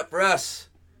to wrap it up for us.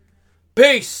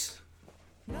 Peace.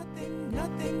 Nothing,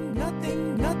 nothing,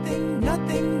 nothing, nothing,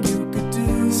 nothing you could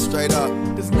do. Straight up.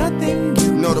 There's nothing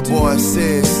you You know the could boy do.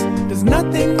 says. There's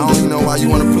nothing I don't even know why you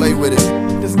wanna play with it.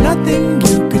 There's nothing